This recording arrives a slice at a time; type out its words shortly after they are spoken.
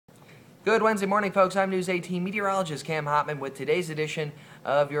Good Wednesday morning, folks. I'm News 18 meteorologist Cam Hotman with today's edition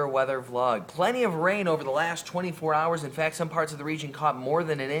of your weather vlog. Plenty of rain over the last 24 hours. In fact, some parts of the region caught more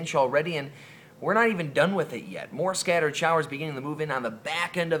than an inch already, and we're not even done with it yet. More scattered showers beginning to move in on the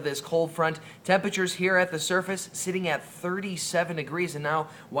back end of this cold front. Temperatures here at the surface sitting at 37 degrees. And now,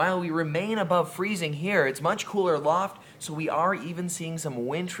 while we remain above freezing here, it's much cooler aloft, so we are even seeing some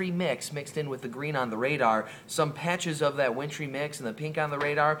wintry mix mixed in with the green on the radar. Some patches of that wintry mix and the pink on the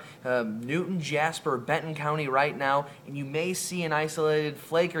radar. Newton, Jasper, Benton County right now, and you may see an isolated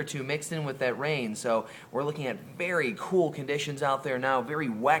flake or two mixed in with that rain. So we're looking at very cool conditions out there now, very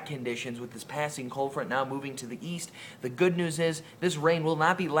wet conditions with this passing cold front now moving to the east. The good news is this rain will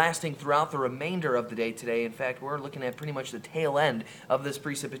not be lasting throughout the remainder of the day today. In fact, we're looking at pretty much the tail end of this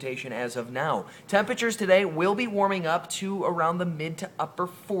precipitation as of now. Temperatures today will be warming up to around the mid to upper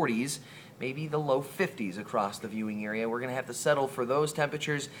 40s, maybe the low 50s across the viewing area. We're going to have to settle for those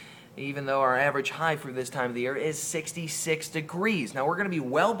temperatures, even though our average high for this time of the year is 66 degrees. Now, we're going to be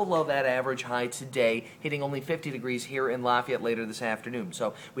well below that average high today, hitting only 50 degrees here in Lafayette later this afternoon.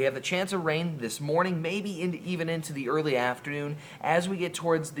 So we have the chance of rain this morning, maybe even into the early afternoon. As we get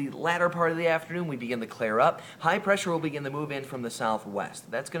towards the latter part of the afternoon, we begin to clear up. High pressure will begin to move in from the southwest.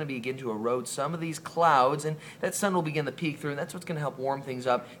 That's going to begin to erode some of these clouds, and that sun will begin to peek through, and that's what's going to help warm things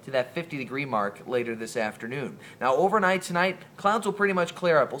up to that 50-degree mark later this afternoon. Now, overnight tonight, clouds will pretty much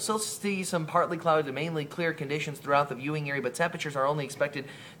clear up. We'll still see some partly cloudy to mainly clear conditions throughout the viewing area, but temperatures are only expected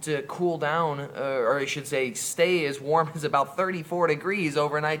to cool down, or I should say stay as warm as about 34 degrees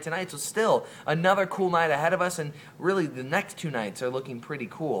overnight tonight. So still another cool night ahead of us, and really the next two nights are looking pretty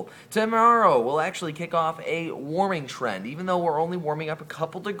cool. Tomorrow we'll actually kick off a warming trend. Even though we're only warming up a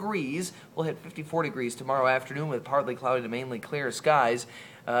couple degrees, we'll hit 54 degrees tomorrow afternoon with partly cloudy to mainly clear skies.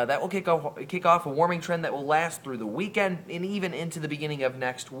 That will kick off a warming trend that will last through the weekend and even into the beginning of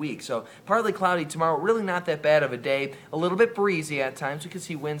next week. So partly cloudy tomorrow, really not that bad of a day. A little bit breezy at times. We can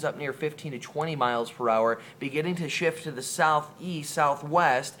see winds up near 15 to 20 miles per hour, beginning to shift to the southeast,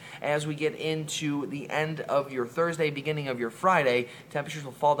 southwest as we get into the end of your Thursday, beginning of your Friday. Temperatures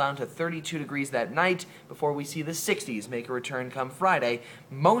will fall down to 32 degrees that night before we see the 60s make a return come Friday.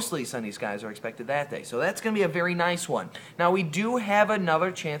 Mostly sunny skies are expected that day. So that's going to be a very nice one. Now, we do have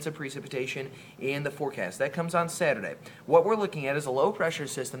another chance of precipitation in the forecast. That comes on Saturday. What we're looking at is a low pressure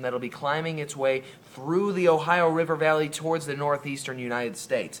system that'll be climbing its way through the Ohio River Valley towards the northeastern United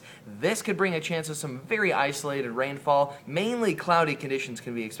States. This could bring a chance of some very isolated rainfall. Mainly cloudy conditions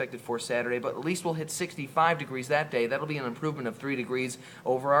can be expected for Saturday, but at least we'll hit 65 degrees that day. That'll be an improvement of 3 degrees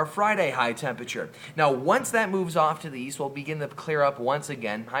over our Friday high temperature. Now, once that moves off to the east, we'll begin to clear up once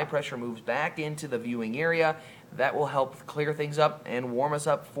again. High pressure moves back into the viewing area. That will help clear things up and warm us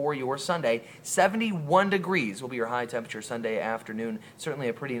up for your Sunday. 71 degrees will be your high temperature Sunday afternoon. Certainly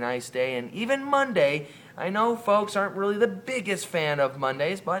a pretty nice day. And even Monday, I know folks aren't really the biggest fan of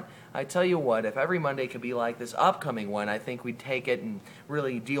Mondays, but I tell you what, if every Monday could be like this upcoming one, I think we'd take it and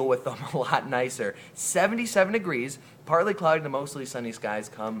really deal with them a lot nicer. 77 degrees, partly cloudy to mostly sunny skies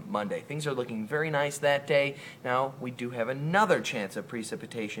come Monday. Things are looking very nice that day. Now, we do have another chance of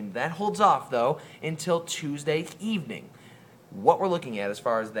precipitation. That holds off, though, until Tuesday evening. What we're looking at as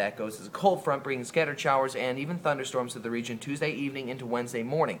far as that goes is a cold front bringing scattered showers and even thunderstorms to the region Tuesday evening into Wednesday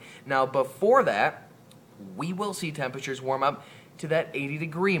morning. Now, before that, we will see temperatures warm up to that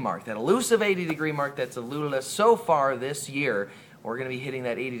 80-degree mark, that elusive 80-degree mark that's eluded us so far this year. We're going to be hitting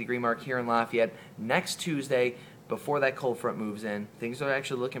that 80-degree mark here in Lafayette next Tuesday before that cold front moves in. Things are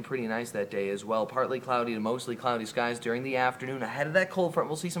actually looking pretty nice that day as well. Partly cloudy to mostly cloudy skies during the afternoon. Ahead of that cold front,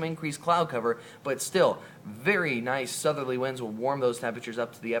 we'll see some increased cloud cover, but still, very nice southerly winds will warm those temperatures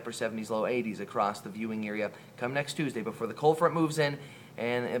up to the upper 70s, low 80s across the viewing area come next Tuesday before the cold front moves in.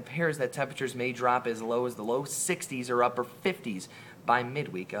 And it appears that temperatures may drop as low as the low 60s or upper 50s by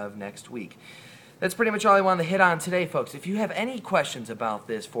midweek of next week. That's pretty much all I wanted to hit on today, folks. If you have any questions about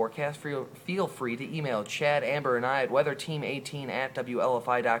this forecast, feel free to email Chad, Amber, and I at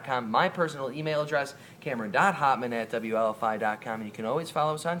weatherteam18@WLFI.com. My personal email address, Cameron.Hotman@WLFI.com. And you can always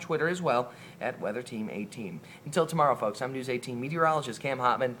follow us on Twitter as well at WeatherTeam18. Until tomorrow, folks, I'm News 18 meteorologist Cam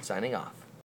Hotman, signing off.